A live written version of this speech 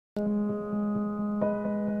Hi,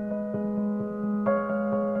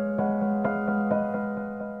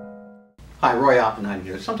 Roy Oppenheim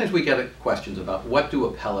here. Sometimes we get questions about what do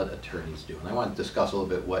appellate attorneys do, and I want to discuss a little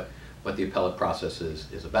bit what the appellate process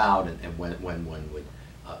is about and when one would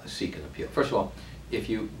seek an appeal. First of all, if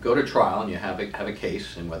you go to trial and you have a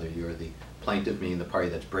case, and whether you're the plaintiff, meaning the party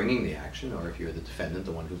that's bringing the action, or if you're the defendant,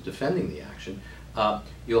 the one who's defending the action,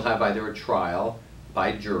 you'll have either a trial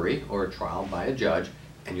by jury or a trial by a judge,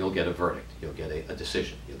 and you'll get a verdict. You'll get a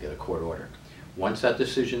decision. You'll get a court order. Once that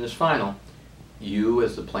decision is final, you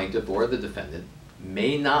as the plaintiff or the defendant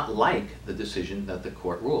may not like the decision that the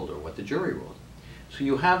court ruled or what the jury ruled. So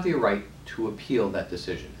you have the right to appeal that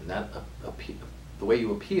decision, and the way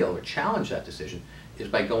you appeal or challenge that decision is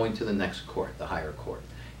by going to the next court, the higher court.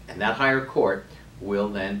 And that higher court will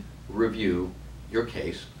then review your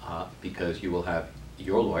case because you will have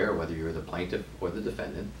your lawyer, whether you're the plaintiff or the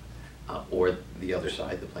defendant, or the other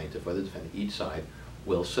side, the plaintiff or the defendant, each side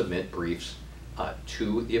will submit briefs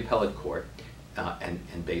to the appellate court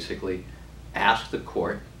and basically ask the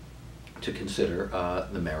court to consider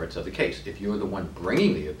the merits of the case. If you're the one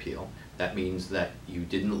bringing the appeal, that means that you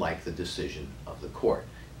didn't like the decision of the court,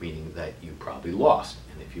 meaning that you probably lost.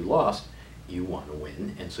 And if you lost, you want to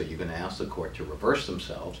win, and so you're going to ask the court to reverse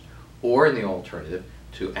themselves, or in the alternative,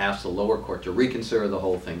 to ask the lower court to reconsider the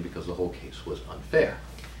whole thing because the whole case was unfair.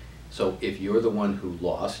 So if you're the one who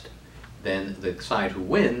lost, then the side who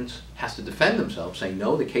wins has to defend themselves, saying,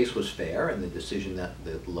 no, the case was fair and the decision that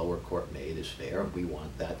the lower court made is fair, and we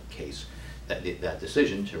want that case, that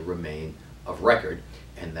decision to remain of record,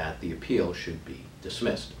 and that the appeal should be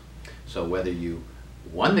dismissed. So whether you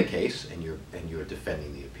won the case and you're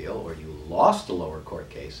defending the appeal, or you lost the lower court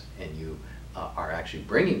case and you are actually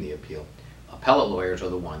bringing the appeal, appellate lawyers are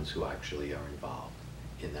the ones who actually are involved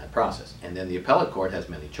in that process. And then the appellate court has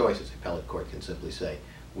many choices. The appellate court can simply say,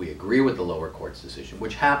 we agree with the lower court's decision,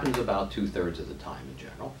 which happens about 2/3 of the time in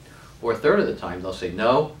general. Or 1/3 of the time they'll say,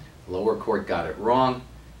 no, the lower court got it wrong,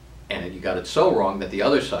 and you got it so wrong that the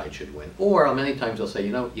other side should win. Or many times they'll say,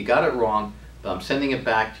 you know, you got it wrong, but I'm sending it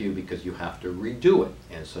back to you because you have to redo it.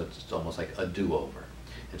 And so it's almost like a do-over.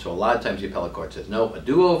 And so a lot of times the appellate court says, no, a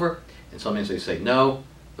do-over, and sometimes they say, no,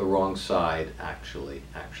 the wrong side actually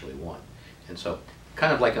won. And so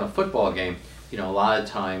kind of like in a football game, you know, a lot of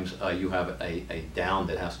times you have a down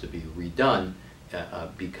that has to be redone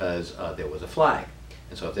because there was a flag.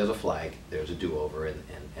 And so if there's a flag, there's a do-over, and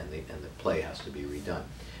the play has to be redone.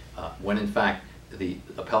 When in fact the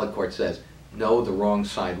appellate court says, no, the wrong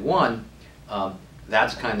side won,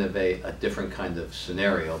 that's kind of a different kind of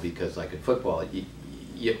scenario, because like in football,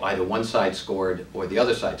 either one side scored or the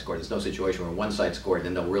other side scored. There's no situation where one side scored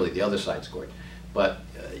and no, really the other side scored. But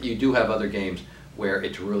you do have other games where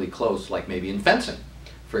it's really close, like maybe in fencing,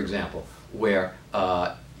 for example, where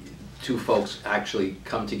two folks actually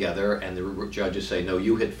come together and the judges say, no,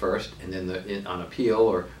 you hit first, and then on appeal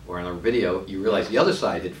or on a video, you realize the other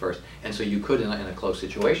side hit first, and so you could, in a close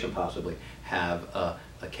situation, possibly have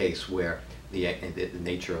a case where the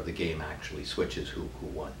nature of the game actually switches who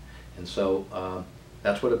won. And so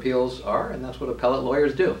that's what appeals are, and that's what appellate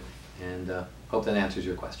lawyers do. And hope that answers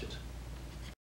your questions.